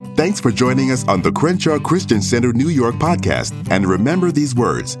Thanks for joining us on the Crenshaw Christian Center New York podcast. And remember these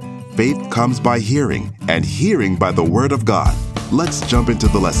words: faith comes by hearing, and hearing by the word of God. Let's jump into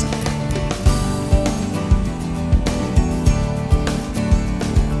the lesson.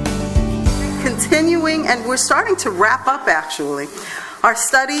 Continuing, and we're starting to wrap up actually, our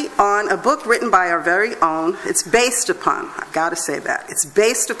study on a book written by our very own. It's based upon, I've got to say that, it's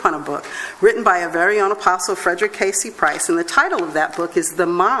based upon a book written by our very own Apostle Frederick K.C. Price, and the title of that book is The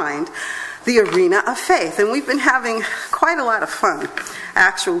Mind, the Arena of Faith. And we've been having quite a lot of fun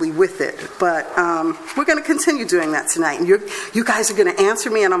actually with it, but we're going to continue doing that tonight, and you guys are going to answer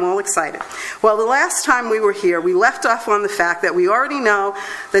me, and I'm all excited. Well, the last time we were here, we left off on the fact that we already know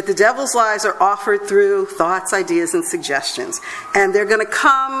that the devil's lies are offered through thoughts, ideas, and suggestions, and they're going to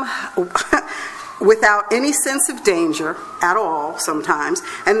come without any sense of danger at all sometimes,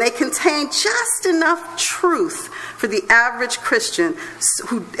 and they contain just enough truth for the average Christian,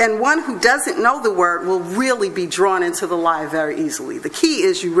 and one who doesn't know the word will really be drawn into the lie very easily. The key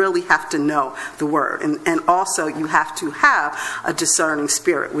is you really have to know the word, and also you have to have a discerning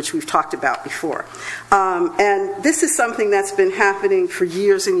spirit, which we've talked about before. And this is something that's been happening for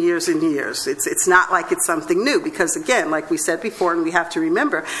years and years and years. It's not like it's something new, because again, like we said before, and we have to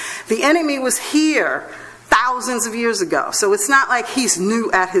remember, the enemy was here thousands of years ago. So it's not like he's new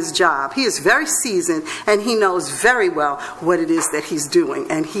at his job. He is very seasoned, and he knows very well what it is that he's doing,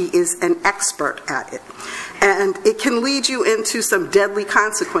 and he is an expert at it. And it can lead you into some deadly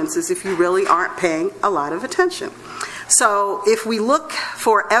consequences if you really aren't paying a lot of attention. So if we look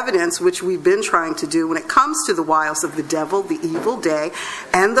for evidence, which we've been trying to do when it comes to the wiles of the devil, the evil day,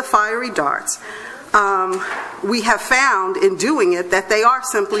 and the fiery darts, we have found in doing it that they are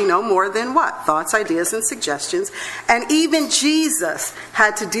simply no more than what? Thoughts, ideas, and suggestions. And even Jesus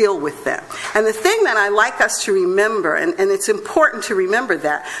had to deal with them. And the thing that I like us to remember, and it's important to remember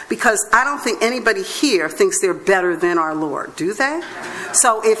that, because I don't think anybody here thinks they're better than our Lord, do they?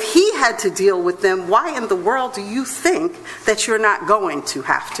 So if he had to deal with them, why in the world do you think that you're not going to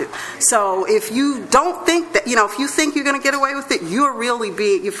have to? So if you don't think that, if you think you're going to get away with it, you're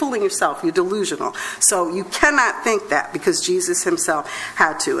fooling yourself, you're delusional. So you cannot think that, because Jesus himself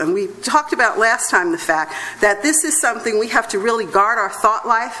had to. And we talked about last time the fact that this is something we have to really guard our thought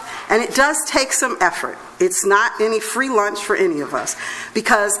life, and it does take some effort. It's not any free lunch for any of us,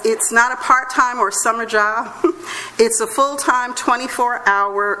 because it's not a part-time or summer job. It's a full-time,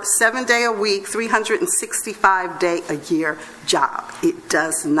 24-hour, 7-day-a-week, 365-day-a-year job. It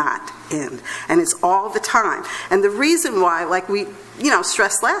does not end, and it's all the time. And the reason why, like we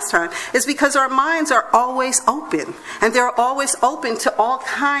stressed last time, is because our minds are always open, and they're always open to all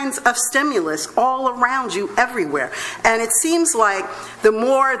kinds of stimulus all around you, everywhere. And it seems like the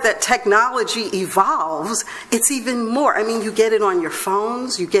more that technology evolves, it's even more. You get it on your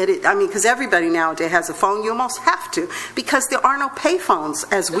phones, you get it, because everybody nowadays has a phone. You almost have to, because there are no pay phones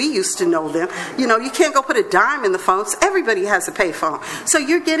as we used to know them. You can't go put a dime in the phones. Everybody has a pay phone. So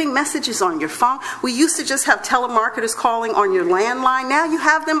you're getting messages on your phone. We used to just have telemarketers calling on your landline. Now you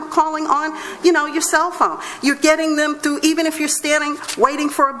have them calling on, your cell phone. You're getting them through, even if you're standing waiting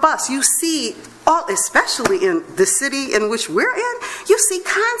for a bus. You see, especially in the city in which we're in, you see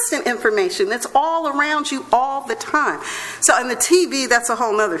constant information that's all around you all the time. So, and the TV, that's a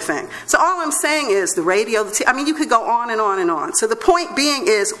whole other thing. So all I'm saying is the radio, you could go on and on and on. So the point being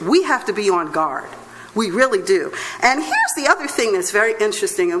is we have to be on guard. We really do. And here's the other thing that's very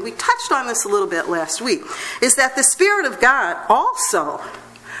interesting, and we touched on this a little bit last week, is that the Spirit of God also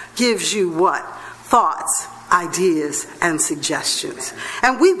gives you what? Thoughts, ideas, and suggestions.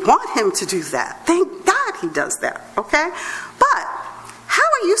 And we want him to do that. Thank God he does that, okay? But how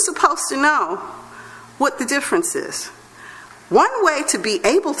are you supposed to know what the difference is? One way to be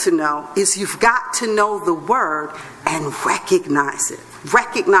able to know is you've got to know the word and recognize it.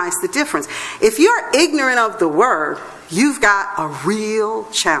 Recognize the difference. If you're ignorant of the word, you've got a real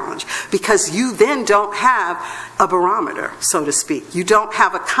challenge, because you then don't have a barometer, so to speak. You don't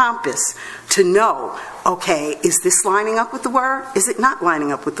have a compass to know, okay, is this lining up with the word? Is it not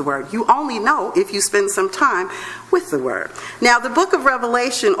lining up with the word? You only know if you spend some time with the word. Now, the book of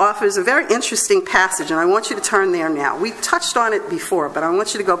Revelation offers a very interesting passage, and I want you to turn there now. We touched on it before, but I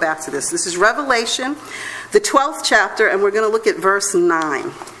want you to go back to this. This is Revelation, the 12th chapter, and we're going to look at verse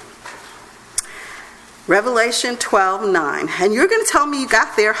 9. Revelation 12:9. And you're going to tell me you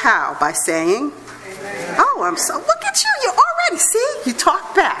got there how? By saying, amen. Oh, look at you. You already, see? You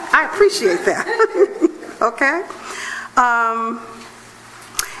talk back. I appreciate that. Okay?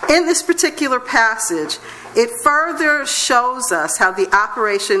 In this particular passage, it further shows us how the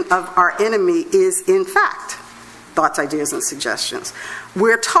operation of our enemy is, in fact, thoughts, ideas, and suggestions.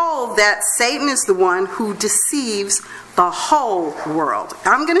 We're told that Satan is the one who deceives the whole world.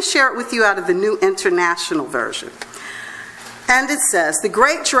 I'm going to share it with you out of the New International Version. And it says, the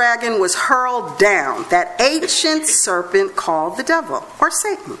great dragon was hurled down, that ancient serpent called the devil, or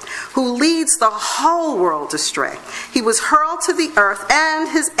Satan, who leads the whole world astray. He was hurled to the earth, and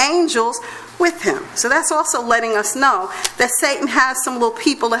his angels with him. So that's also letting us know that Satan has some little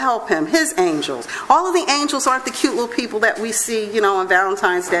people to help him, his angels. All of the angels aren't the cute little people that we see, on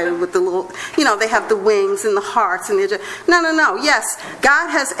Valentine's Day with the little, they have the wings and the hearts and they're just, no. Yes,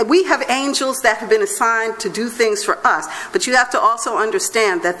 we have angels that have been assigned to do things for us, but you have to also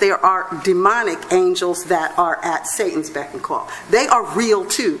understand that there are demonic angels that are at Satan's beck and call. They are real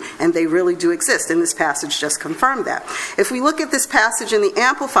too, and they really do exist, and this passage just confirmed that. If we look at this passage in the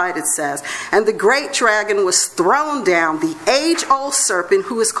Amplified, it says, and the great dragon was thrown down, the age-old serpent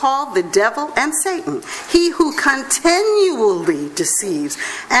who is called the devil and Satan, he who continually deceives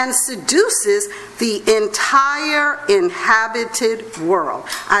and seduces the entire inhabited world.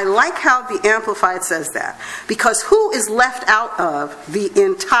 I like how the Amplified says that, because who is left out of the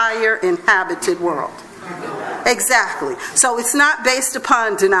entire inhabited world? Exactly. So it's not based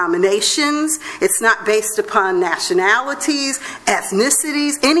upon denominations. It's not based upon nationalities,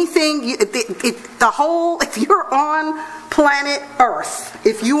 ethnicities, anything. If you're on planet Earth,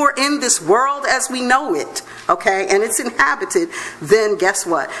 if you are in this world as we know it, okay, and it's inhabited, then guess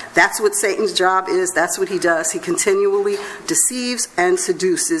what? That's what Satan's job is. That's what he does. He continually deceives and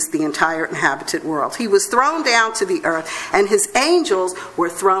seduces the entire inhabited world. He was thrown down to the earth, and his angels were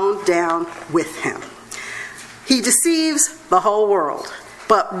thrown down with him. He deceives the whole world.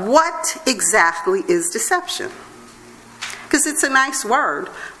 But what exactly is deception? Because it's a nice word,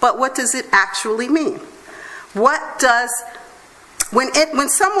 but what does it actually mean? When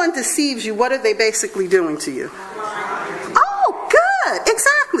someone deceives you, what are they basically doing to you? Oh, good.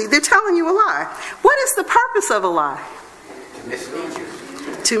 Exactly. They're telling you a lie. What is the purpose of a lie? To mislead you.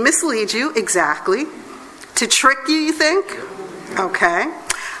 To mislead you, exactly. To trick you, you think? Okay.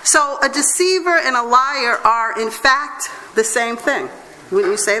 So a deceiver and a liar are, in fact, the same thing.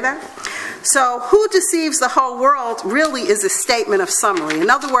 Wouldn't you say that? So who deceives the whole world really is a statement of summary. In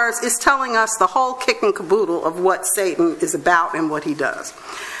other words, it's telling us the whole kit and caboodle of what Satan is about and what he does.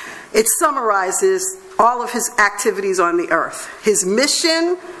 It summarizes all of his activities on the earth. His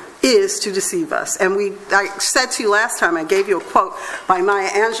mission is to deceive us. And I said to you last time, I gave you a quote by Maya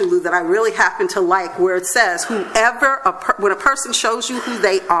Angelou that I really happen to like, where it says, when a person shows you who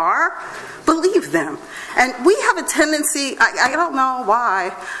they are, believe them. And we have a tendency, I don't know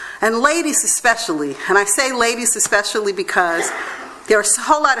why, and ladies especially, and I say ladies especially because there are a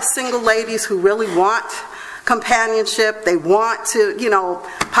whole lot of single ladies who really want companionship. They want to,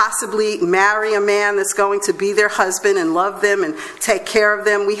 possibly marry a man that's going to be their husband and love them and take care of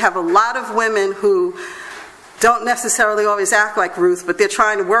them. We have a lot of women who don't necessarily always act like Ruth, but they're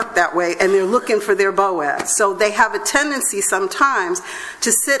trying to work that way, and they're looking for their Boaz. So they have a tendency sometimes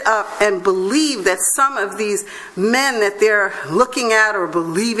to sit up and believe that some of these men that they're looking at or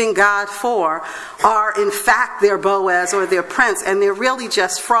believing God for are in fact their Boaz or their prince, and they're really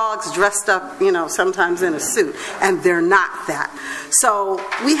just frogs dressed up, sometimes in a suit, and they're not that. So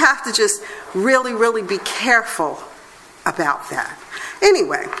we have to just really, really be careful about that.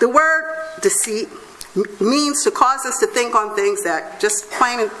 Anyway, the word deceit means to cause us to think on things that just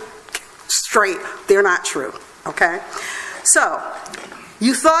plain and straight, they're not true, okay? So,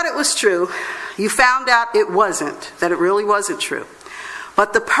 you thought it was true. You found out it wasn't, that it really wasn't true.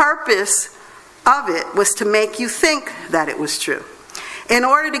 But the purpose of it was to make you think that it was true, in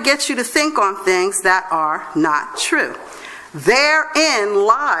order to get you to think on things that are not true. Therein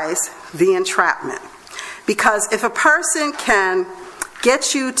lies the entrapment. Because if a person can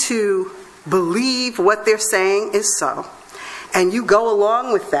get you to believe what they're saying is so, and you go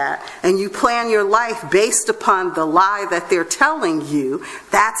along with that, and you plan your life based upon the lie that they're telling you,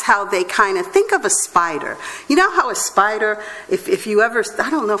 that's how they kind of think of a spider. You know how a spider, if you ever, I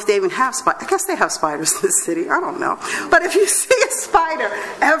don't know if they even have spiders, I guess they have spiders in the city, I don't know. But if you see a spider,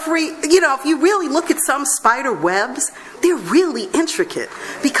 if you really look at some spider webs, they're really intricate,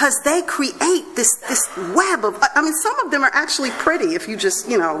 because they create this web of, some of them are actually pretty if you just,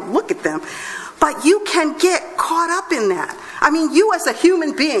 look at them. But you can get caught up in that. You as a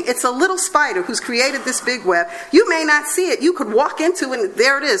human being, it's a little spider who's created this big web. You may not see it. You could walk into it and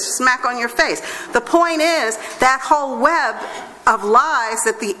there it is, smack on your face. The point is, that whole web of lies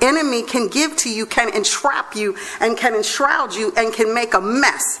that the enemy can give to you can entrap you and can enshroud you and can make a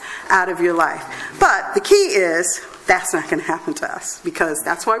mess out of your life. But the key is, That's not going to happen to us, because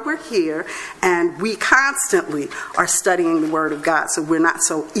that's why we're here, and we constantly are studying the Word of God, so we're not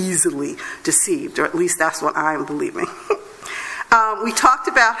so easily deceived, or at least that's what I'm believing. We talked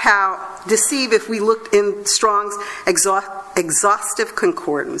about how deceive, if we looked in Strong's exhaustive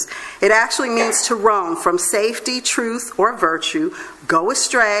concordance, it actually means to roam from safety, truth, or virtue, go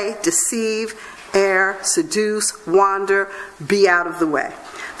astray, deceive, err, seduce, wander, be out of the way.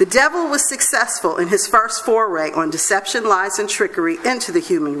 The devil was successful in his first foray on deception, lies, and trickery into the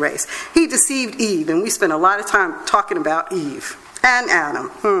human race. He deceived Eve, and we spent a lot of time talking about Eve and Adam.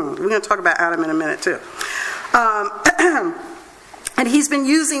 We're going to talk about Adam in a minute, too. And he's been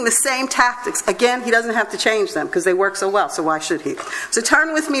using the same tactics. Again, he doesn't have to change them because they work so well, so why should he? So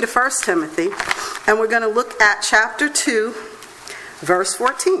turn with me to 1 Timothy, and we're going to look at chapter 2, verse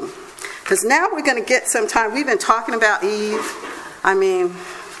 14. Because now we're going to get some time. We've been talking about Eve.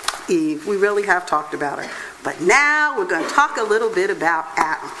 Eve. We really have talked about her. But now we're going to talk a little bit about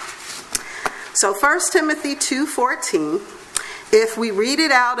Adam. So 1 Timothy 2:14, if we read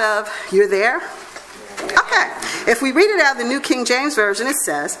it out of, you're there? Okay. If we read it out of the New King James Version, it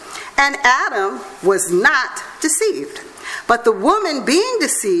says, and Adam was not deceived, but the woman being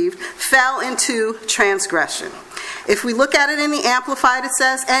deceived fell into transgression. If we look at it in the Amplified, it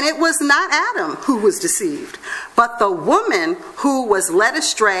says, and it was not Adam who was deceived, but the woman who was led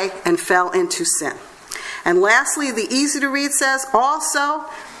astray and fell into sin. And lastly, the easy to read says, also,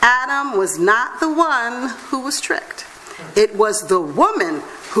 Adam was not the one who was tricked. It was the woman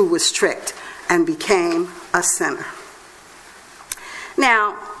who was tricked and became a sinner.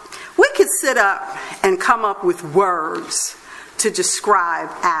 Now, we could sit up and come up with words to describe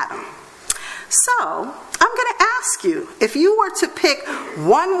Adam. So, I'm going to ask you, if you were to pick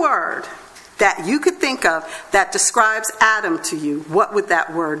one word that you could think of that describes Adam to you, what would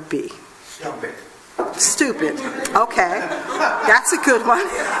that word be? Stupid. Stupid. Okay. That's a good one.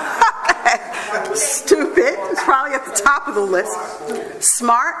 Okay. Stupid. It's probably at the top of the list.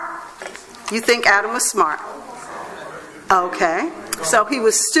 Smart. You think Adam was smart? Okay. So he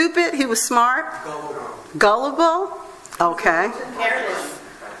was stupid, he was smart? Gullible? Okay.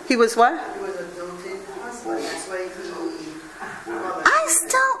 He was what? He was a doting husband. That's why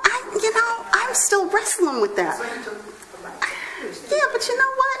I'm still wrestling with that. Yeah, but you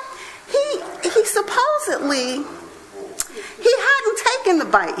know what? He supposedly, he hadn't taken the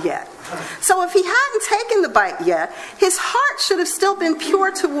bite yet. So if he hadn't taken the bite yet, his heart should have still been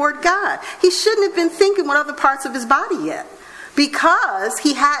pure toward God. He shouldn't have been thinking with other parts of his body yet, because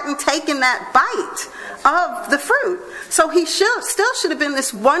he hadn't taken that bite of the fruit. So he still should have been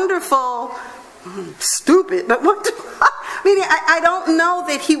this wonderful, stupid, but wonderful. I don't know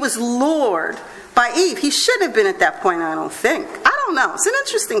that he was lured by Eve. He should have been at that point, I don't think. I don't know. It's an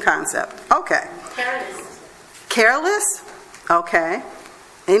interesting concept. Okay. Careless? Okay.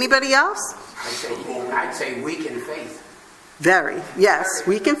 Anybody else? I'd say weak in faith. Very. Yes,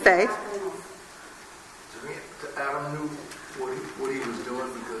 weak in faith. Adam knew what he was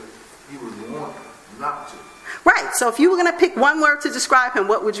doing because he was warned not to. Right. So if you were going to pick one word to describe him,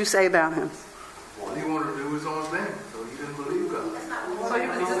 what would you say about him? Well, he wanted to do his own thing, so he didn't believe God. So he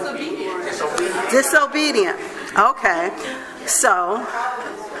was disobedient. Disobedient. Okay. So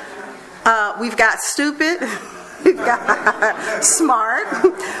we've got stupid. We've got smart.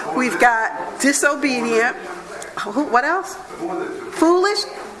 We've got disobedient. What else? Foolish.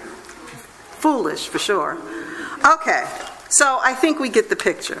 Foolish, for sure. Okay. So I think we get the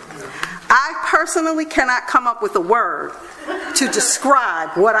picture. I personally cannot come up with a word to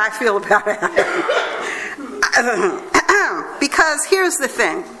describe what I feel about Adam. Because here's the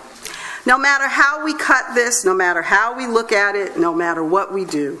thing. No matter how we cut this, no matter how we look at it, no matter what we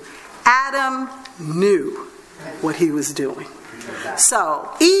do, Adam knew what he was doing. So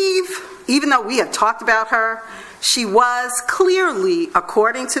Eve, even though we have talked about her, she was clearly,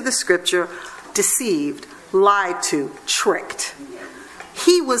 according to the scripture, deceived, lied to, tricked.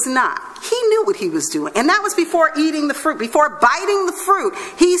 He was not. He knew what he was doing. And that was before eating the fruit. Before biting the fruit,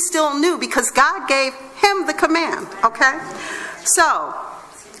 he still knew, because God gave him the command. Okay? So,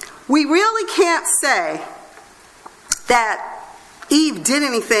 we really can't say that Eve did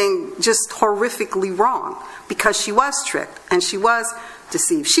anything just horrifically wrong, because she was tricked and she was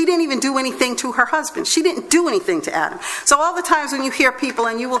deceived. She didn't even do anything to her husband. She didn't do anything to Adam. So all the times when you hear people,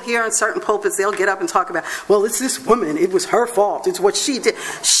 and you will hear in certain pulpits, they'll get up and talk about, well, it's this woman, it was her fault, it's what she did.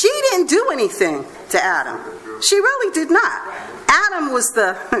 She didn't do anything to Adam. She really did not. Adam was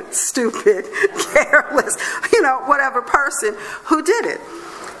the stupid, careless, whatever person who did it.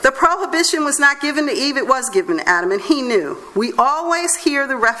 The prohibition was not given to Eve, it was given to Adam, and he knew. We always hear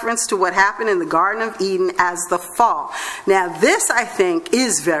the reference to what happened in the Garden of Eden as the fall. Now, this, I think,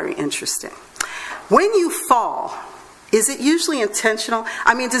 is very interesting. When you fall, is it usually intentional?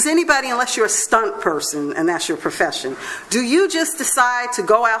 I mean, does anybody, unless you're a stunt person and that's your profession, do you just decide to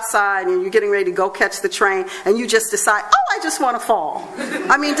go outside and you're getting ready to go catch the train and you just decide, oh, I just want to fall?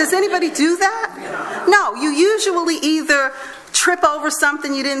 I mean, does anybody do that? No, you usually either trip over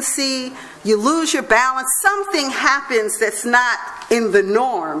something you didn't see, you lose your balance, something happens that's not in the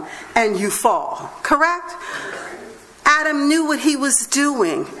norm, and you fall. Correct? Adam knew what he was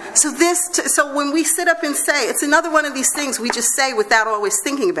doing. So when we sit up and say, it's another one of these things we just say without always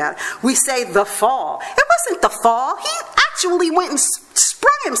thinking about it. We say the fall. It wasn't the fall. He actually went and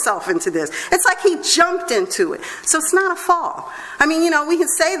sprung himself into this. It's like he jumped into it. So it's not a fall. I mean, we can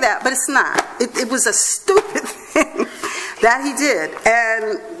say that, but it's not. It was a stupid thing that he did.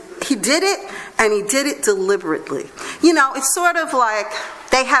 And he did it, and he did it deliberately. It's sort of like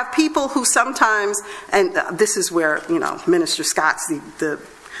they have people who sometimes, and this is where, Minister Scott's the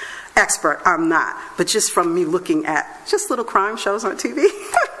expert, I'm not, but just from me looking at just little crime shows on TV,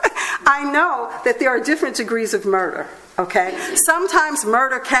 I know that there are different degrees of murder. Okay? Sometimes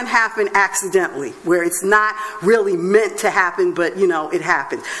murder can happen accidentally, where it's not really meant to happen, but, it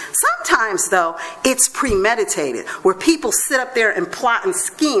happens. Sometimes, though, it's premeditated, where people sit up there and plot and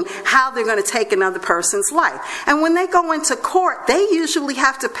scheme how they're going to take another person's life. And when they go into court, they usually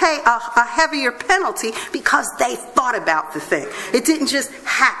have to pay a heavier penalty because they thought about the thing. It didn't just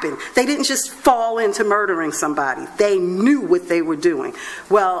happen. They didn't just fall into murdering somebody. They knew what they were doing.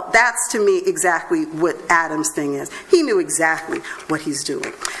 Well, that's, to me, exactly what Adam's thing is. He knew exactly what he's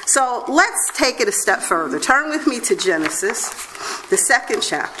doing. So let's take it a step further. Turn with me to Genesis, the 2nd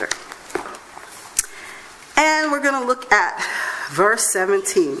chapter. And we're going to look at verse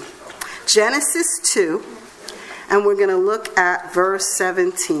 17. Genesis 2, and we're going to look at verse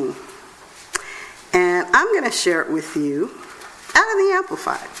 17. And I'm going to share it with you out of the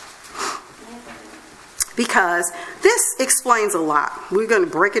Amplified, because this explains a lot. We're going to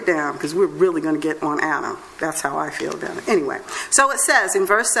break it down because we're really going to get on Adam. That's how I feel about it. Anyway, so it says in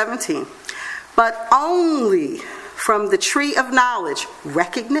verse 17, but only from the tree of knowledge,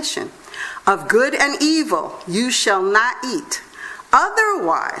 recognition, of good and evil you shall not eat.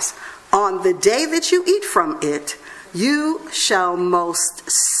 Otherwise, on the day that you eat from it, you shall most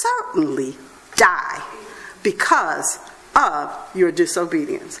certainly die because of your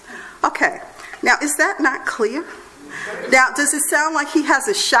disobedience. Okay. Now, is that not clear? Now, does it sound like he has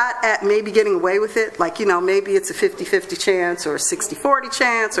a shot at maybe getting away with it? Like, maybe it's a 50-50 chance or a 60-40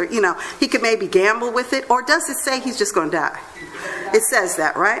 chance, or, he could maybe gamble with it? Or does it say he's just going to die? It says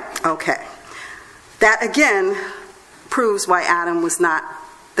that, right? Okay. That, again, proves why Adam was not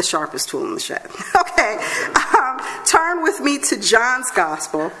the sharpest tool in the shed. Okay. Turn with me to John's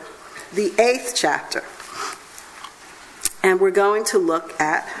Gospel, the 8th chapter. And we're going to look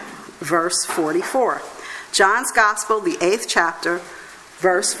at verse 44. John's Gospel, the 8th chapter,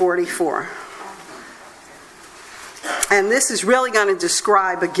 verse 44. And this is really going to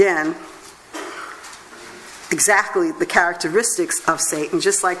describe, again, exactly the characteristics of Satan,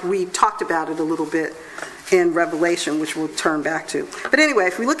 just like we talked about it a little bit in Revelation, which we'll turn back to. But anyway,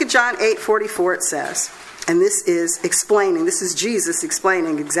 if we look at John 8:44, it says, and this is Jesus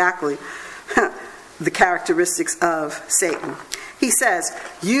explaining exactly the characteristics of Satan. He says,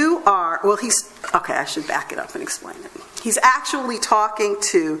 I should back it up and explain it. He's actually talking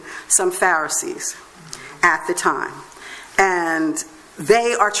to some Pharisees at the time. And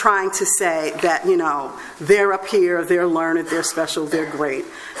they are trying to say that, they're up here, they're learned, they're special, they're great.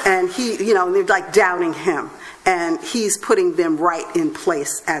 And they're like doubting him. And he's putting them right in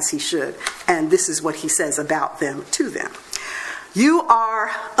place as he should. And this is what he says about them to them. You are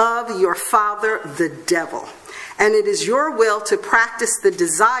of your father, the devil. And it is your will to practice the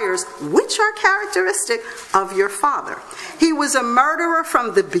desires which are characteristic of your father. He was a murderer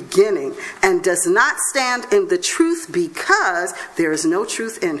from the beginning and does not stand in the truth because there is no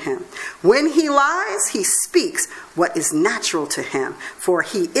truth in him. When he lies, he speaks what is natural to him, for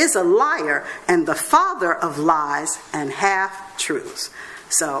he is a liar and the father of lies and half-truths.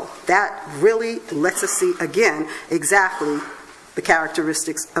 So that really lets us see again exactly the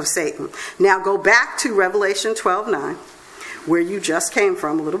characteristics of Satan. Now go back to Revelation 12:9, where you just came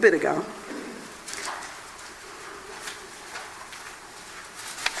from a little bit ago.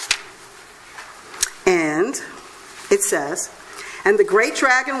 And it says, and the great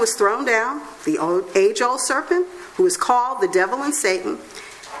dragon was thrown down, the age-old serpent, who is called the devil and Satan.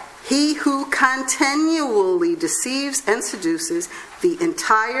 he who continually deceives and seduces the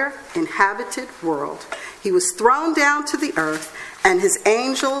entire inhabited world. He was thrown down to the earth, and his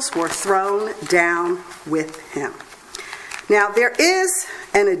angels were thrown down with him. Now, there is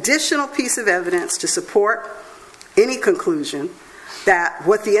an additional piece of evidence to support any conclusion that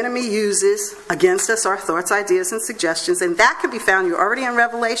what the enemy uses against us are thoughts, ideas, and suggestions, and that can be found. You're already in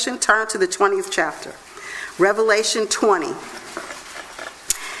Revelation. Turn to the 20th chapter. Revelation 20.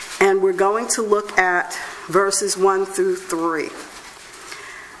 And we're going to look at verses 1 through 3.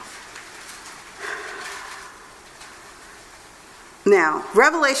 Now,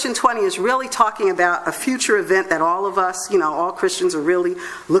 Revelation 20 is really talking about a future event that all of us, all Christians are really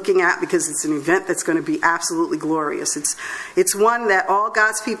looking at, because it's an event that's going to be absolutely glorious. It's one that all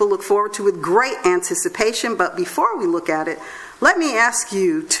God's people look forward to with great anticipation. But before we look at it, let me ask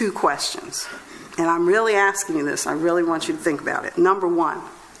you 2 questions. And I'm really asking you this. I really want you to think about it. Number 1,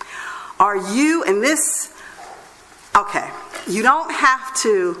 are you, and this, okay, you don't have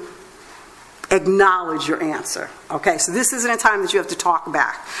to acknowledge your answer. Okay, so this isn't a time that you have to talk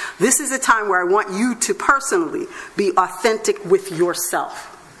back. This is a time where I want you to personally be authentic with yourself.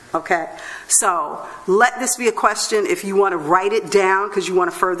 Okay, so let this be a question. If you want to write it down because you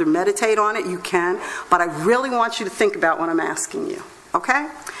want to further meditate on it, you can. But I really want you to think about what I'm asking you. Okay,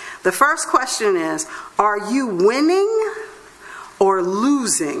 the first question is, are you winning or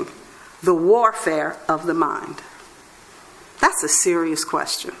losing the warfare of the mind? That's a serious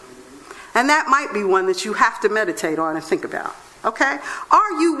question. And that might be one that you have to meditate on and think about. Okay?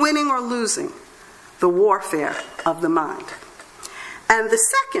 Are you winning or losing the warfare of the mind? And the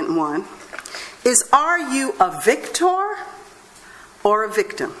second one is, are you a victor or a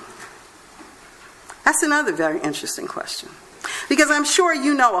victim? That's another very interesting question. Because I'm sure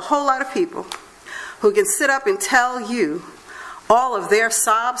you know a whole lot of people who can sit up and tell you all of their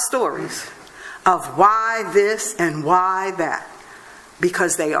sob stories of why this and why that,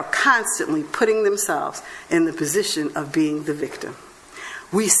 because they are constantly putting themselves in the position of being the victim.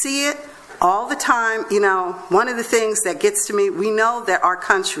 We see it all the time. One of the things that gets to me, we know that our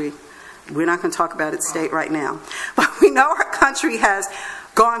country, we're not going to talk about its state right now, but we know our country has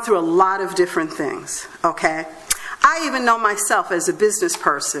gone through a lot of different things, okay? I even know myself as a business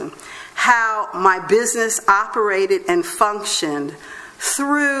person, how my business operated and functioned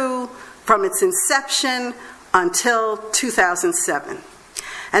from its inception until 2007.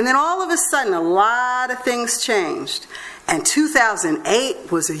 And then all of a sudden, a lot of things changed. And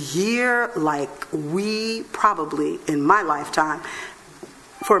 2008 was a year like we probably, in my lifetime,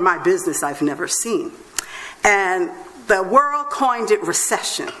 for my business, I've never seen. And the world coined it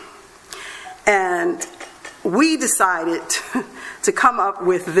recession. And we decided to come up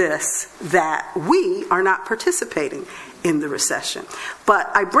with this, that we are not participating in the recession.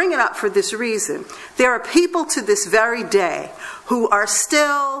 But I bring it up for this reason. There are people to this very day who are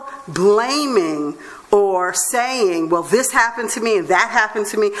still blaming or saying, well, this happened to me and that happened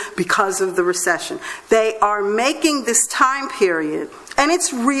to me because of the recession. They are making this time period, and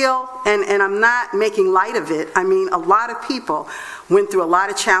it's real, and I'm not making light of it. I mean, a lot of people went through a lot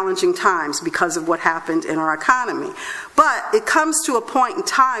of challenging times because of what happened in our economy. But it comes to a point in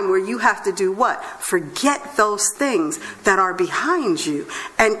time where you have to do what? Forget those things that are behind you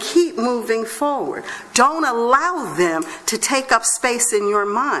and keep moving forward. Don't allow them to take up space in your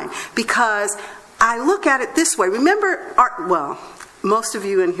mind, because I look at it this way. Remember, most of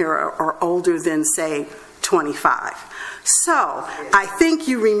you in here are older than, say, 25. So, I think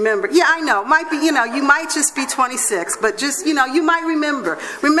you remember, I know, might be, you might just be 26, but just, you might remember.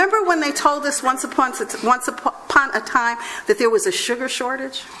 Remember when they told us once upon a time that there was a sugar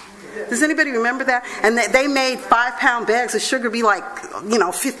shortage? Does anybody remember that? And they made 5-pound bags of sugar be like,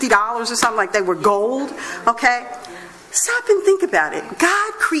 $50 or something, like they were gold, okay? Stop and think about it.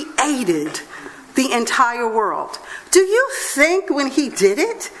 God created the entire world. Do you think when he did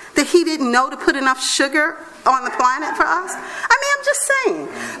it that he didn't know to put enough sugar on the planet for us? I mean, I'm just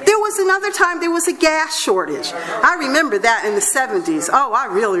saying. There was another time there was a gas shortage. I remember that in the 70s. Oh, I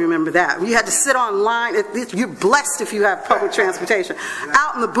really remember that. You had to sit on line. You're blessed if you have public transportation.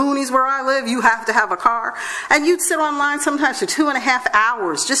 Out in the boonies where I live, you have to have a car. And you'd sit on line sometimes for 2.5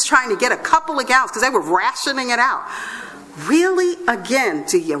 hours just trying to get a couple of gallons because they were rationing it out. Really? Again,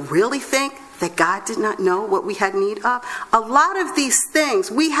 do you really think that God did not know what we had need of? A lot of these things,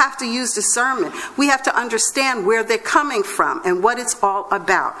 we have to use discernment. We have to understand where they're coming from and what it's all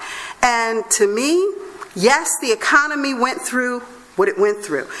about. And to me, yes, the economy went through what it went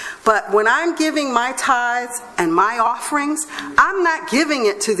through. But when I'm giving my tithes and my offerings, I'm not giving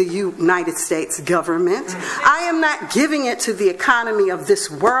it to the United States government. I am not giving it to the economy of this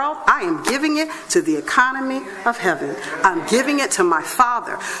world. I am giving it to the economy of heaven. I'm giving it to my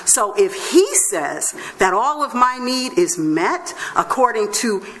Father. So if he says that all of my need is met according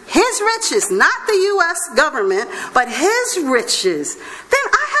to his riches, not the U.S. government, but his riches, then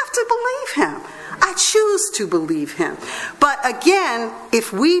I have to believe him. I choose to believe him. But again,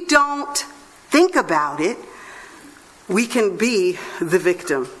 if we don't think about it, we can be the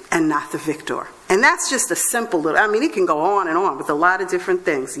victim and not the victor. And that's just a simple little, I mean, it can go on and on with a lot of different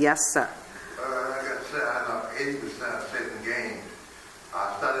things. Yes, sir. Like I said, I know 80% of Satan gains.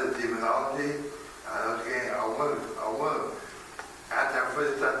 I studied demonology. I want to, after I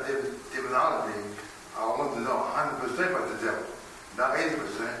first started demonology, I want to know 100% about the devil. Not 80%.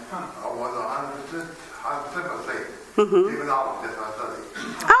 I want to know 100% about Satan. Demonology, that's what I studied.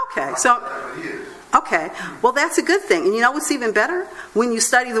 Okay, so... Okay, well that's a good thing. And you know what's even better? When you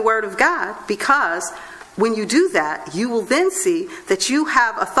study the Word of God, because when you do that, you will then see that you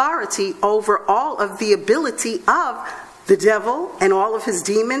have authority over all of the ability of the devil and all of his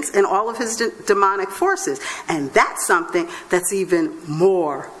demons and all of his demonic forces. And that's something that's even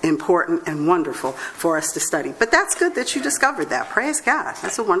more important and wonderful for us to study. But that's good that you discovered that. Praise God.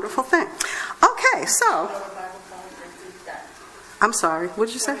 That's a wonderful thing. Okay, so... I'm sorry, what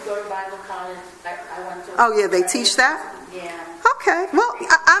did you say? Go to Bible college. I went to. Oh yeah, they teach that? Yeah. Okay, well,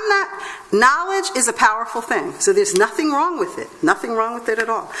 I'm not, knowledge is a powerful thing, so there's nothing wrong with it. Nothing wrong with it at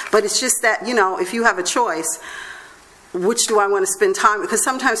all. But it's just that, you know, if you have a choice, which do I want to spend time with? Because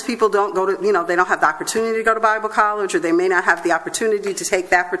sometimes people don't go to, you know, they don't have the opportunity to go to Bible college, or they may not have the opportunity to take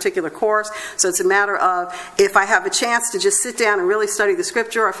that particular course. So it's a matter of, if I have a chance to just sit down and really study the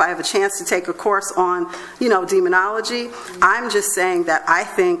scripture, or if I have a chance to take a course on, you know, demonology, I'm just saying that I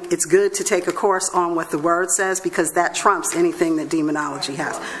think it's good to take a course on what the Word says, because that trumps anything that demonology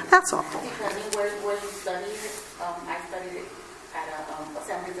has. That's all. Where you studied it, I studied it at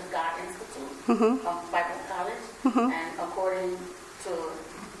Assemblies of God Institute, Bible College. And according to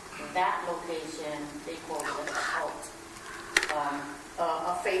that location, they call it a cult.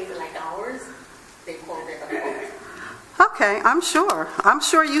 A faith like ours, they call it a cult. Okay, I'm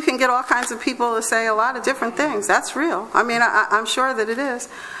sure you can get all kinds of people to say a lot of different things. That's real. I mean, I'm sure that it is.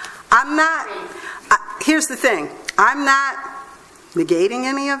 I'm not, here's the thing, I'm not negating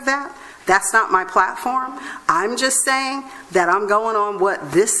any of that. That's not my platform. I'm just saying that I'm going on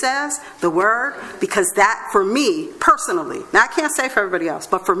what this says, the Word, because that, for me, personally, now I can't say for everybody else,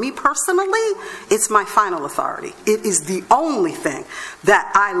 but for me personally, it's my final authority. It is the only thing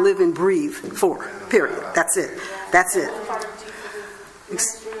that I live and breathe for, period. That's it. That's it.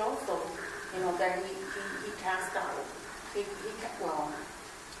 Ministry also, you know, that he cast out. Well,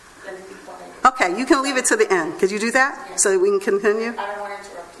 let me be quiet. Okay, you can leave it to the end. Could you do that so that we can continue? I don't want to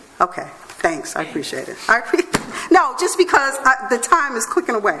interrupt you. Okay, thanks. I appreciate it. No, just because the time is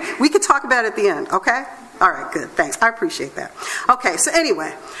clicking away. We could talk about it at the end, okay? All right, good. Thanks. I appreciate that. Okay, so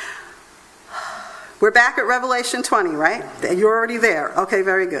anyway, we're back at Revelation 20, right? You're already there. Okay,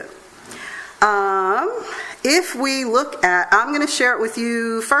 very good. If we look at, I'm going to share it with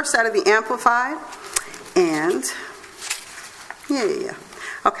you first out of the Amplified. And, yeah.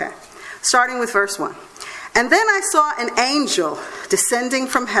 Okay, starting with verse 1. And then I saw an angel descending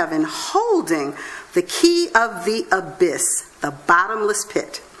from heaven, holding the key of the abyss, the bottomless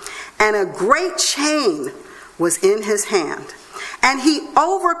pit. And a great chain was in his hand. And he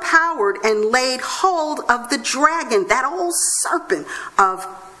overpowered and laid hold of the dragon, that old serpent of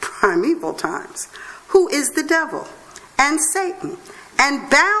primeval times, who is the devil and Satan, and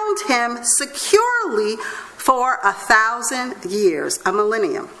bound him securely for 1,000 years, a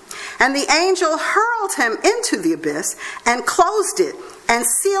millennium. And the angel hurled him into the abyss and closed it and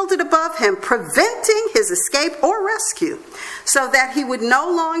sealed it above him, preventing his escape or rescue, so that he would no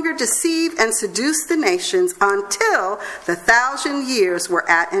longer deceive and seduce the nations until the 1,000 years were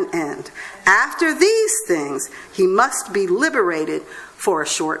at an end. After these things, he must be liberated for a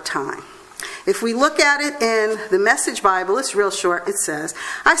short time. If we look at it in the Message Bible, it's real short. It says,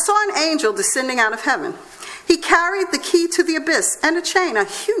 I saw an angel descending out of heaven. He carried the key to the abyss and a chain, a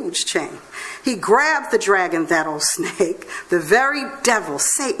huge chain. He grabbed the dragon, that old snake, the very devil,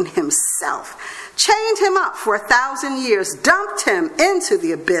 Satan himself, chained him up for 1,000 years, dumped him into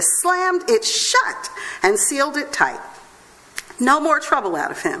the abyss, slammed it shut, and sealed it tight. No more trouble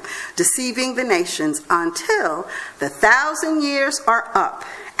out of him, deceiving the nations until the 1,000 years are up.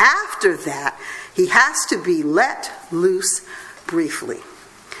 After that, he has to be let loose briefly.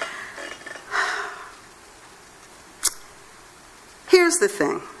 here's the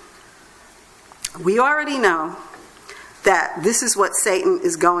thing. We already know that this is what Satan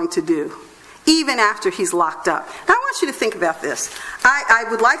is going to do, even after he's locked up. Now, I want you to think about this. I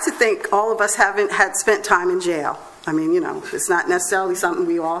would like to think all of us haven't had spent time in jail. I mean, it's not necessarily something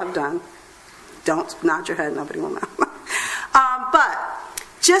we all have done. Don't nod your head, nobody will know. But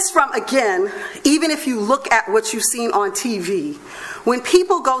just from, again, even if you look at what you've seen on TV, when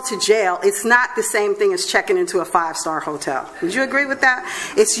people go to jail, it's not the same thing as checking into a 5-star hotel. Would you agree with that?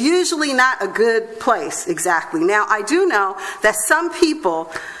 It's usually not a good place, exactly. Now, I do know that some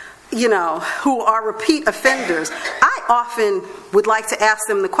people, who are repeat offenders, I often would like to ask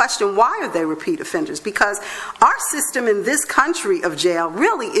them the question, why are they repeat offenders? Because our system in this country of jail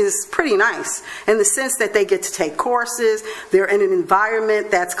really is pretty nice in the sense that they get to take courses, they're in an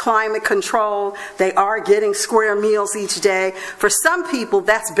environment that's climate controlled, they are getting square meals each day. For some people,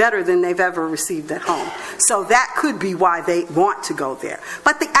 that's better than they've ever received at home. So that could be why they want to go there.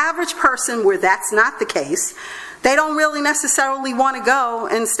 But the average person where that's not the case, they don't really necessarily want to go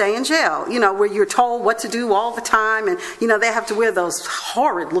and stay in jail, where you're told what to do all the time. And, they have to wear those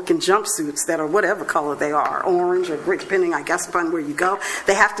horrid looking jumpsuits that are whatever color they are, orange or gray, depending, I guess, upon where you go.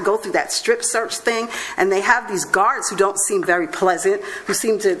 They have to go through that strip search thing. And they have these guards who don't seem very pleasant, who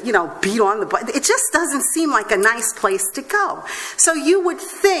seem to, beat on the butt. It just doesn't seem like a nice place to go. So you would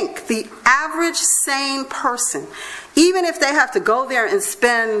think the average sane person, even if they have to go there and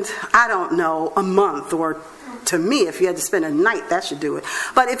spend, I don't know, a month, or to me, if you had to spend a night, that should do it.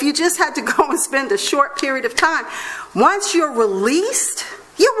 But if you just had to go and spend a short period of time, once you're released,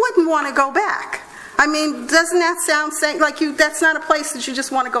 you wouldn't want to go back. I mean, doesn't that sound like that's not a place that you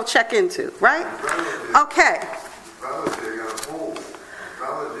just want to go check into, right? Okay. Brothers there got a pool.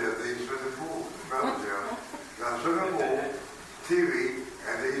 Brothers there, they swimming pool. Brothers there got a swimming pool, TV,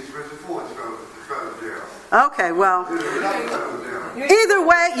 and they swimming pool in brothers there. Okay, well, either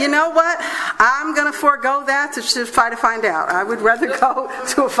way, you know what? I'm going to forego that to try to find out. I would rather go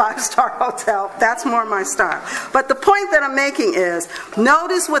to a 5-star hotel. That's more my style. But the point that I'm making is,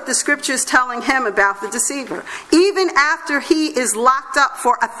 notice what the scripture is telling him about the deceiver. Even after he is locked up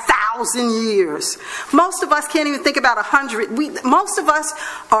for 1,000 years. Most of us can't even think about 100. Most of us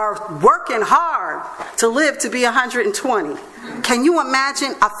are working hard to live to be 120. Can you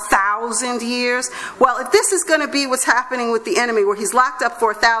imagine 1,000 years? Well, if this is going to be what's happening with the enemy, where he's locked up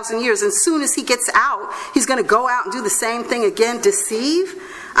for 1,000 years, and as soon as he gets out, he's going to go out and do the same thing again, deceive?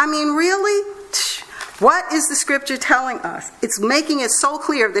 I mean, really? What is the scripture telling us? It's making it so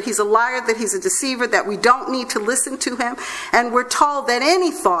clear that he's a liar, that he's a deceiver, that we don't need to listen to him. And we're told that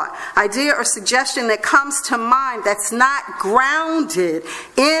any thought, idea, or suggestion that comes to mind that's not grounded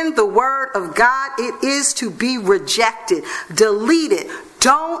in the word of God, it is to be rejected, deleted.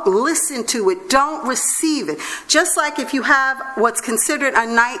 Don't listen to it. Don't receive it. Just like if you have what's considered a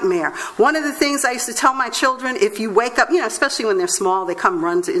nightmare. One of the things I used to tell my children, if you wake up, especially when they're small, they come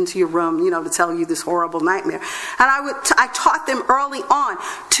run into your room, to tell you this horrible nightmare. And I taught them early on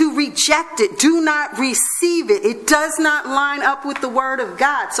to reject it. Do not receive it. It does not line up with the word of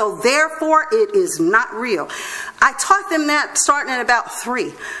God. So therefore, it is not real. I taught them that starting at about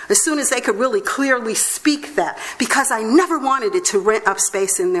 3, as soon as they could really clearly speak that, because I never wanted it to rent up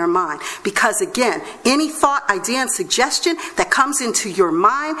space in their mind. Because again, any thought, idea, and suggestion that comes into your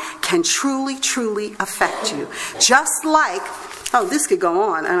mind can truly, truly affect you. Just like, this could go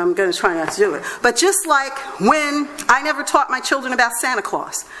on, and I'm going to try not to do it. But just like when I never taught my children about Santa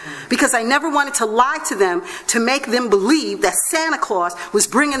Claus, because I never wanted to lie to them to make them believe that Santa Claus was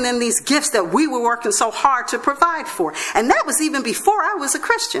bringing them these gifts that we were working so hard to provide for. And that was even before I was a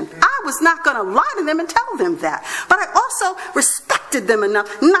Christian. I was not going to lie to them and tell them that. But I also respected them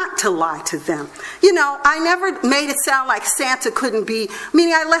enough not to lie to them. I never made it sound like Santa couldn't be,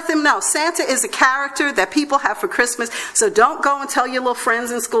 meaning I let them know Santa is a character that people have for Christmas, so don't go and tell your little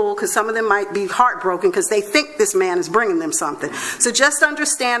friends in school, because some of them might be heartbroken because they think this man is bringing them something. So just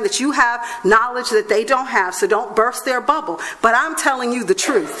understand that you have knowledge that they don't have, so don't burst their bubble. But I'm telling you the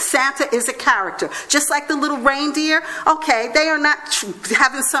truth. Santa is a character. Just like the little reindeer, okay, they are not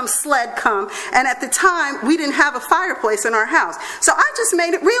having some sled come, and at the time, we didn't have a fireplace in our house. So I just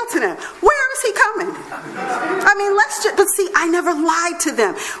made it real to them. Where is he coming? I mean, but see, I never lied to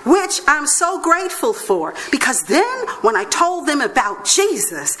them, which I'm so grateful for, because then when I told them about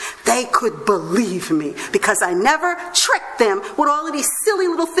Jesus, they could believe me, because I never tricked them with all of these silly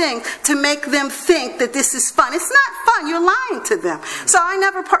little things to make them think that this is fun. It's not fun. You're lying to them. So I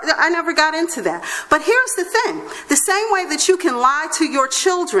never got into that. But here's the thing. The same way that you can lie to your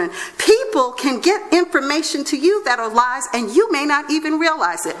children, people can get information to you that are lies, and you may not even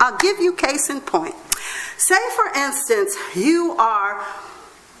realize it. I'll give you case in point. Say, for instance, you are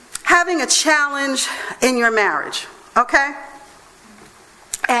having a challenge in your marriage, okay?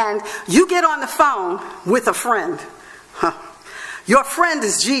 And you get on the phone with a friend. Your friend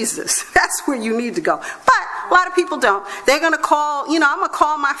is Jesus. That's where you need to go. But a lot of people don't. They're going to call, I'm going to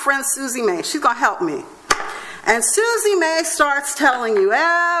call my friend Susie Mae. She's going to help me. And Susie Mae starts telling you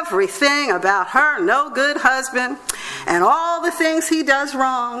everything about her no good husband and all the things he does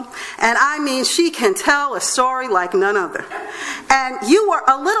wrong. And I mean, she can tell a story like none other. And you were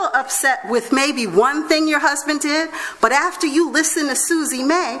a little upset with maybe one thing your husband did, but after you listen to Susie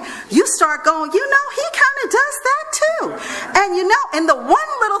Mae, you start going, he kind of does that too. And the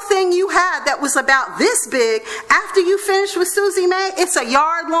one little thing you had that was about this big, after you finish with Susie Mae, it's a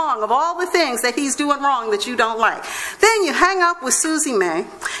yard long of all the things that he's doing wrong that you don't like. Then you hang up with Susie Mae. Now,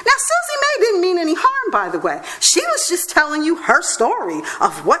 Susie Mae didn't mean any harm, by the way. She was just telling you her story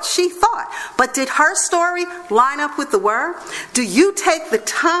of what she thought. But did her story line up with the Word? Do you take the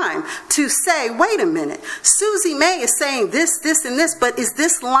time to say, wait a minute, Susie Mae is saying this, this, and this, but is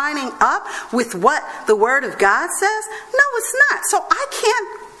this lining up with what the Word of God says? No, it's not. So I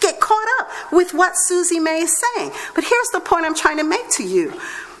can't get caught up with what Susie Mae is saying. But here's the point I'm trying to make to you.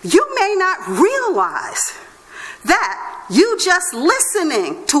 You may not realize that you just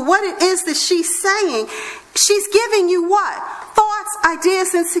listening to what it is that she's saying, she's giving you what? Thoughts,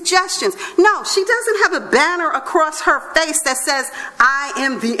 ideas, and suggestions. No, she doesn't have a banner across her face that says, I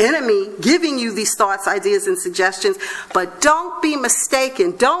am the enemy giving you these thoughts, ideas, and suggestions. But don't be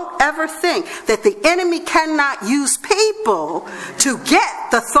mistaken. Don't ever think that the enemy cannot use people to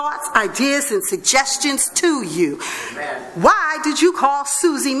get the thoughts, ideas, and suggestions to you. Amen. Why did you call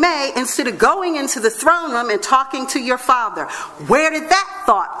Susie Mae instead of going into the throne room and talking to your father? Where did that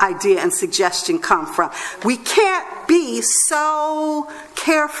thought, idea, and suggestion come from? We can't be so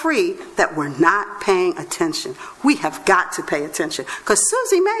carefree that we're not paying attention. We have got to pay attention. Because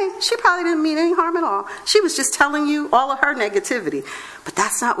Susie Mae, she probably didn't mean any harm at all. She was just telling you all of her negativity. But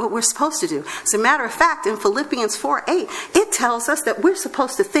that's not what we're supposed to do. As a matter of fact, in Philippians 4:8, it tells us that we're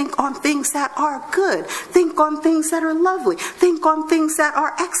supposed to think on things that are good. Think on things that are lovely. Think on things that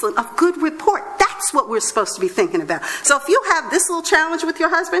are excellent, of good report. That's what we're supposed to be thinking about. So if you have this little challenge with your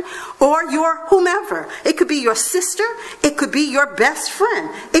husband or your whomever, it could be your sister, it could be your best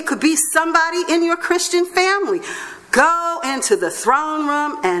friend, it could be somebody in your Christian family. Go into the throne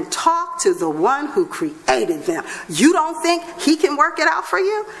room and talk to the one who created them. You don't think he can work it out for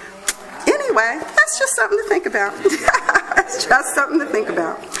you? Anyway, that's just something to think about. It's just something to think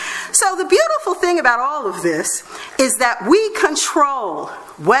about. So the beautiful thing about all of this is that we control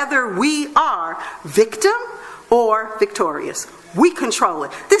whether we are victim or victorious. We control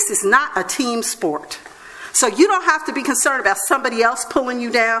it. This is not a team sport. So you don't have to be concerned about somebody else pulling you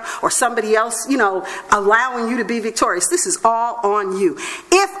down or somebody else, allowing you to be victorious. This is all on you.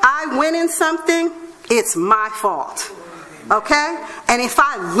 If I win in something, it's my fault. Okay? And if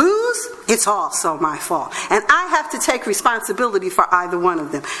I lose, it's also my fault. And I have to take responsibility for either one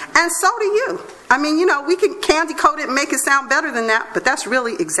of them. And so do you. I mean, we can candy coat it and make it sound better than that, but that's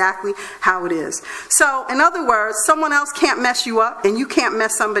really exactly how it is. So, in other words, someone else can't mess you up, and you can't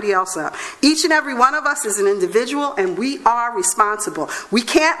mess somebody else up. Each and every one of us is an individual, and we are responsible. We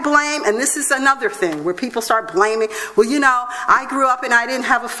can't blame, and this is another thing where people start blaming. Well, I grew up and I didn't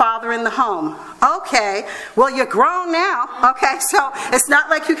have a father in the home. Okay, well, you're grown now. Okay, so it's not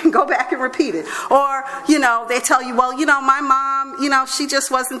like you can go back and repeat it. Or, they tell you, well, my mom, she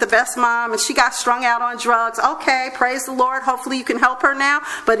just wasn't the best mom, and she got strung out on drugs. Okay, praise the Lord. Hopefully you can help her now,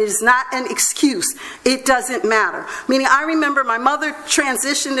 but it is not an excuse. It doesn't matter. Meaning, I remember my mother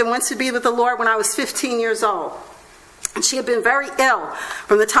transitioned and went to be with the Lord when I was 15 years old. And she had been very ill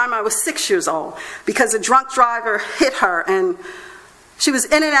from the time I was 6 years old because a drunk driver hit her, and she was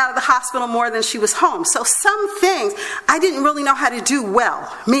in and out of the hospital more than she was home. So some things I didn't really know how to do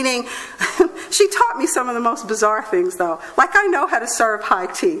well. Meaning, she taught me some of the most bizarre things, though. Like, I know how to serve high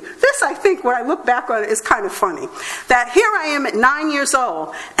tea. This, I think, when I look back on it, is kind of funny. That here I am at 9 years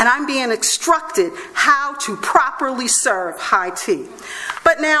old, and I'm being instructed how to properly serve high tea.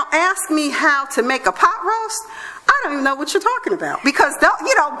 But now, ask me how to make a pot roast. I don't even know what you're talking about. Because,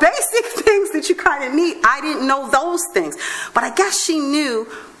 basic things that you kind of need, I didn't know those things. But I guess she knew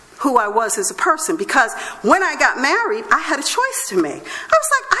who I was as a person. Because when I got married, I had a choice to make. I was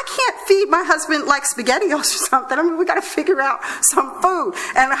like, I can't feed my husband like SpaghettiOs or something. I mean, we got to figure out some food.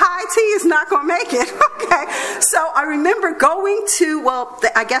 And high tea is not going to make it. Okay. So I remember going to,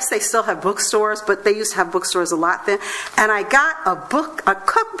 I guess they still have bookstores, but they used to have bookstores a lot then. And I got a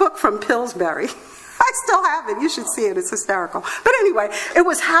cookbook from Pillsbury. I still have it. You should see it. It's hysterical. But anyway, it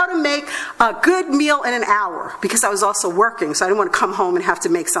was how to make a good meal in an hour, because I was also working, so I didn't want to come home and have to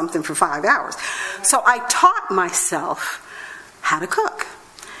make something for 5 hours. So I taught myself how to cook.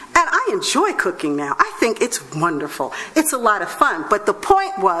 And I enjoy cooking now. I think it's wonderful. It's a lot of fun. But the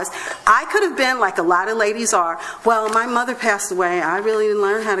point was, I could have been like a lot of ladies are, well, my mother passed away. I really didn't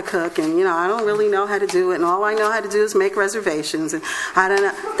learn how to cook. And, I don't really know how to do it. And all I know how to do is make reservations. And I don't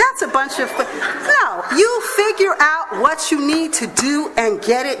know. That's a bunch of... No, you figure out what you need to do and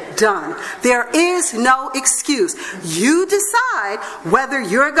get it done. There is no excuse. You decide whether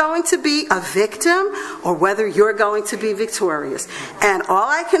you're going to be a victim or whether you're going to be victorious. And all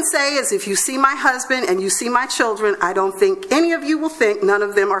I can say is, if you see my husband and you see my children, I don't think any of you will think none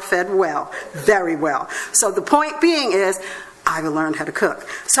of them are fed well, very well. So the point being is, I've learned how to cook.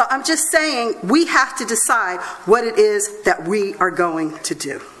 So I'm just saying, we have to decide what it is that we are going to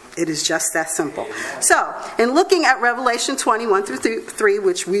do. It is just that simple. So, in looking at Revelation 21 through 3,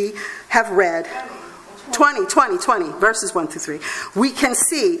 which we have read, 20, verses 1 through 3, we can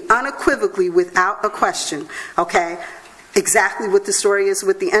see unequivocally, without a question, okay, exactly what the story is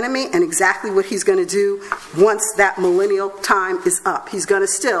with the enemy and exactly what he's going to do once that millennial time is up. He's going to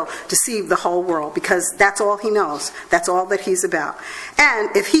still deceive the whole world, because that's all he knows. That's all that he's about.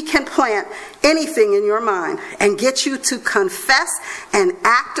 And if he can plant anything in your mind and get you to confess and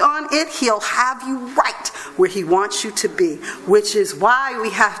act on it, he'll have you right where he wants you to be, which is why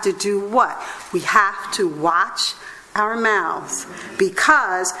we have to do what? We have to watch our mouths,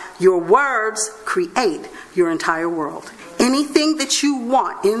 because your words create your entire world. Anything that you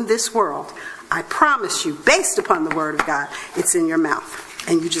want in this world, I promise you, based upon the word of God, it's in your mouth.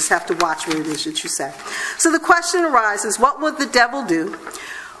 And you just have to watch what it is that you say. So the question arises, what will the devil do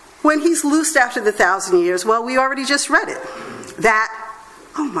when he's loosed after the 1,000 years? Well, we already just read it. That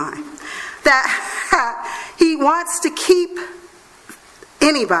he wants to keep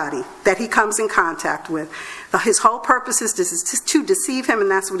anybody that he comes in contact with. His whole purpose is to deceive him,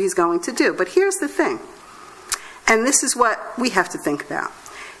 and that's what he's going to do. But here's the thing, and this is what we have to think about.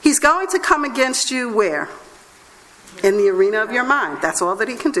 He's going to come against you where? In the arena of your mind. That's all that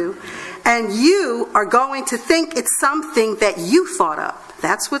he can do. And you are going to think it's something that you thought up.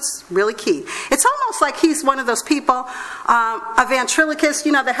 That's what's really key. It's almost like he's one of those people, a ventriloquist,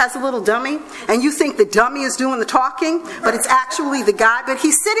 that has a little dummy, and you think the dummy is doing the talking, but it's actually the guy. But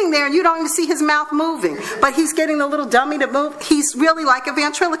he's sitting there and you don't even see his mouth moving, but he's getting the little dummy to move. He's really like a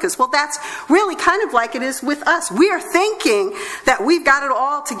ventriloquist. Well, that's really kind of like it is with us. We are thinking that we've got it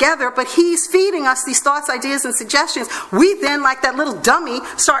all together, but he's feeding us these thoughts, ideas, and suggestions. We then, like that little dummy,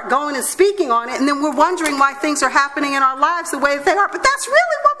 start going and speaking on it, and then we're wondering why things are happening in our lives the way that they are. But that's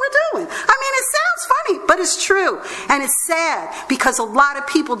really what we're doing. I mean, it sounds funny, but it's true. And it's sad, because a lot of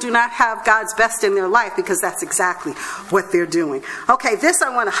people do not have God's best in their life, because that's exactly what they're doing. Okay, this I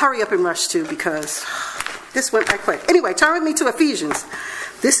want to hurry up and rush to, because this went by quick. Anyway, turn with me to Ephesians.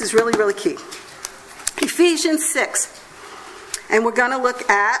 This is really, really key. Ephesians 6. And we're going to look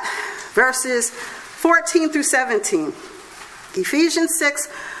at verses 14 through 17. Ephesians 6,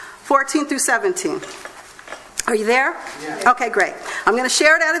 14 through 17. Are you there? Yeah. Okay, great. I'm going to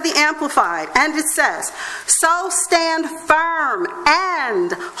share it out of the Amplified. And it says, so stand firm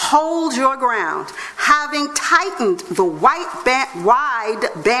and hold your ground, having tightened the wide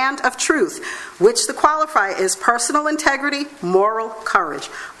band of truth, which the qualifier is personal integrity, moral courage,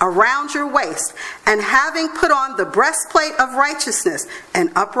 around your waist, and having put on the breastplate of righteousness,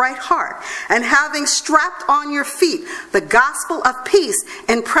 an upright heart, and having strapped on your feet the gospel of peace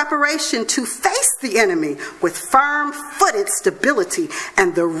in preparation to face the enemy with firm-footed stability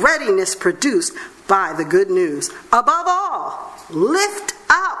and the readiness produced by the good news. Above all, lift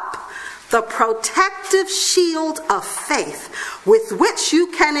up the protective shield of faith, with which you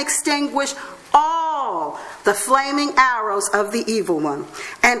can extinguish all the flaming arrows of the evil one,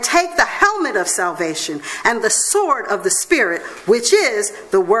 and take the helmet of salvation and the sword of the Spirit, which is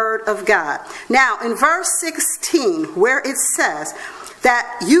the word of God. Now, in verse 16, where it says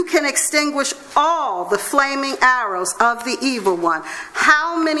that you can extinguish all the flaming arrows of the evil one,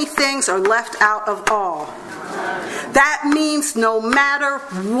 how many things are left out of all? That means no matter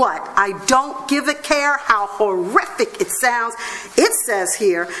what, I don't give a care how horrific it sounds. It says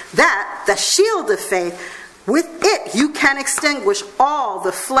here that the shield of faith, with it you can extinguish all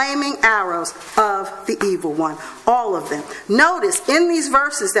the flaming arrows of the evil one. All of them. Notice in these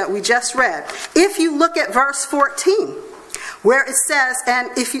verses that we just read, if you look at verse 14, where it says, and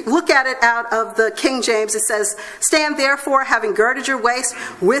if you look at it out of the King James, it says, stand therefore, having girded your waist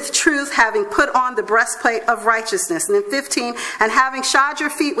with truth, having put on the breastplate of righteousness. And then 15, and having shod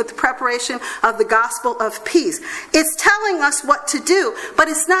your feet with the preparation of the gospel of peace. It's telling us what to do, but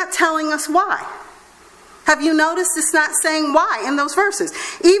it's not telling us why. Have you noticed it's not saying why in those verses?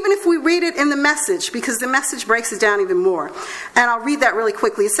 Even if we read it in the Message, because the Message breaks it down even more. And I'll read that really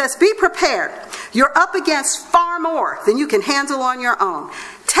quickly. It says, be prepared. You're up against far more than you can handle on your own.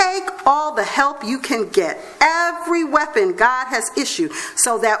 Take all the help you can get, every weapon God has issued,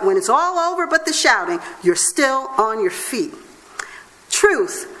 so that when it's all over but the shouting, you're still on your feet.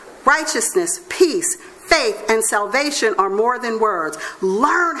 Truth, righteousness, peace, faith, and salvation are more than words.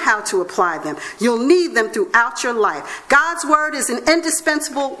 Learn how to apply them. You'll need them throughout your life. God's word is an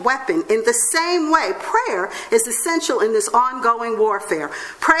indispensable weapon. In the same way, prayer is essential in this ongoing warfare.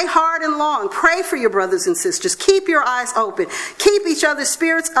 Pray hard and long. Pray for your brothers and sisters. Keep your eyes open. Keep each other's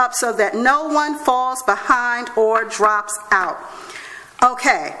spirits up so that no one falls behind or drops out.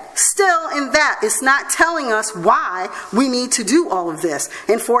 Okay, still in that, it's not telling us why we need to do all of this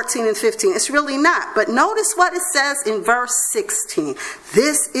in 14 and 15. It's really not. But notice what it says in verse 16.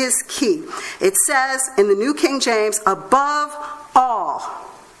 This is key. It says in the New King James, above all,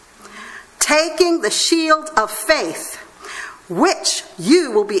 taking the shield of faith, which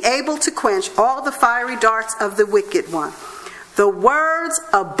you will be able to quench all the fiery darts of the wicked one. The words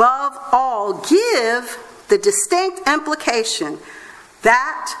above all give the distinct implication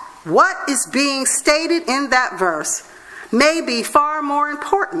that what is being stated in that verse may be far more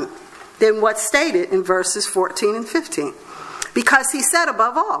important than what's stated in verses 14 and 15. Because he said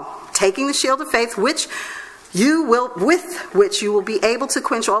above all, taking the shield of faith, with which you will be able to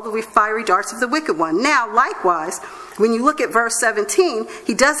quench all the fiery darts of the wicked one. Now, likewise, when you look at verse 17,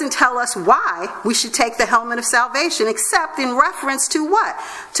 he doesn't tell us why we should take the helmet of salvation, except in reference to what?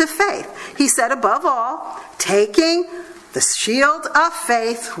 To faith. He said above all, taking the shield of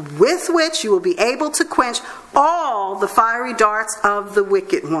faith, with which you will be able to quench all the fiery darts of the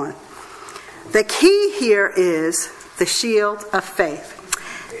wicked one. The key here is the shield of faith.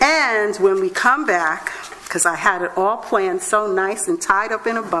 And when we come back, because I had it all planned so nice and tied up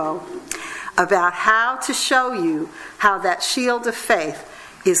in a bow, about how to show you how that shield of faith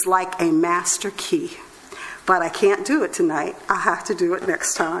is like a master key. But I can't do it tonight. I'll have to do it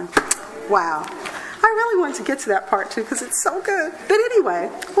next time. Wow. I really wanted to get to that part too because it's so good. But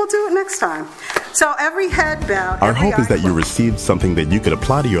anyway, we'll do it next time. So every head bowed. Our hope is that you received something that you could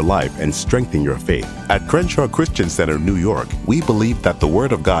apply to your life and strengthen your faith. At Crenshaw Christian Center, New York, we believe that the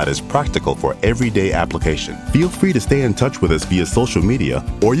Word of God is practical for everyday application. Feel free to stay in touch with us via social media,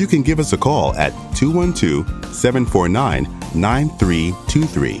 or you can give us a call at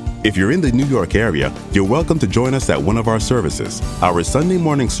 212-749-9323. If you're in the New York area, you're welcome to join us at one of our services. Our Sunday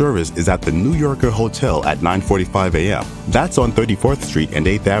morning service is at the New Yorker Hotel at 9:45 a.m. That's on 34th Street and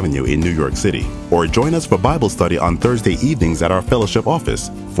 8th Avenue in New York City. Or join us for Bible study on Thursday evenings at our fellowship office,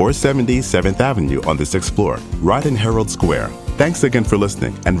 470 7th Avenue on the 6th floor, right in Herald Square. Thanks again for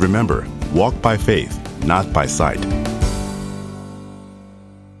listening, and remember, walk by faith, not by sight.